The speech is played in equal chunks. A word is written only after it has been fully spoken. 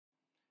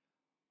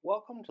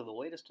Welcome to the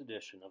latest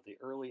edition of the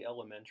Early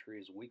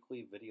Elementary's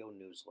weekly video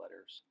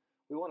newsletters.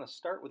 We want to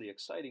start with the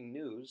exciting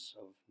news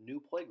of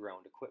new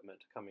playground equipment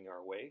coming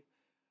our way.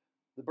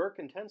 The Burke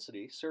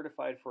Intensity,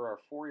 certified for our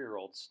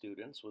 4-year-old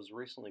students, was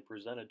recently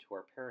presented to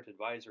our Parent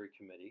Advisory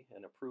Committee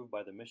and approved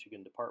by the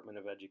Michigan Department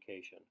of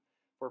Education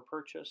for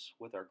purchase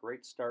with our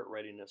Great Start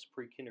Readiness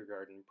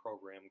Pre-Kindergarten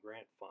Program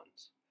grant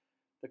funds.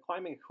 The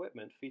climbing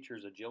equipment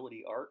features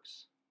agility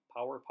arcs,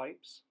 power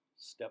pipes,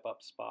 step-up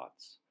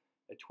spots,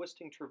 a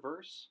twisting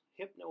traverse,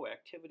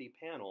 hypno-activity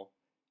panel,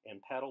 and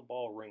paddle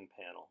ball ring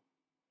panel.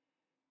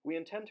 We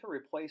intend to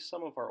replace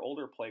some of our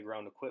older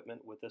playground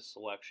equipment with this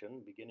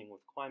selection, beginning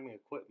with climbing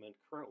equipment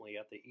currently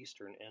at the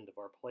eastern end of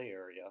our play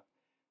area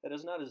that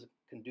is not as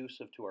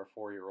conducive to our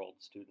 4-year-old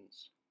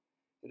students.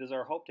 It is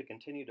our hope to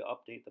continue to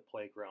update the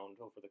playground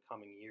over the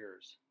coming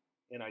years,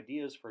 and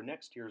ideas for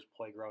next year's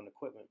playground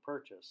equipment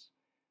purchase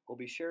will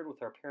be shared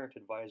with our Parent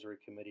Advisory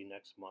Committee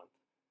next month,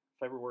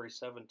 February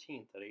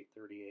 17th at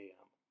 8:30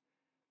 a.m.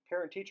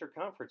 Parent-teacher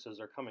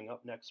conferences are coming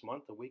up next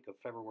month, the week of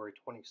February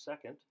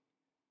 22nd.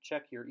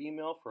 Check your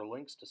email for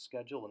links to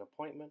schedule an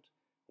appointment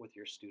with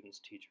your students'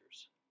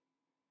 teachers.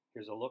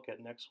 Here's a look at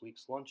next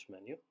week's lunch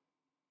menu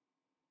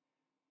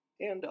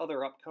and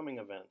other upcoming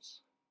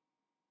events.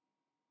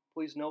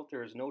 Please note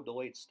there is no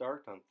delayed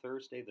start on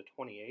Thursday the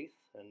 28th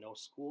and no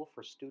school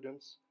for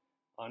students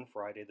on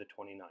Friday the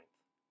 29th.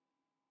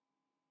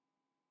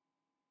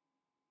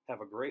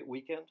 Have a great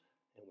weekend,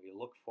 and we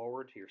look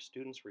forward to your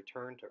students'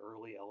 return to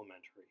early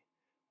elementary,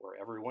 where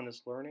everyone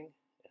is learning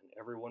and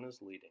everyone is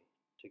leading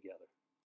together.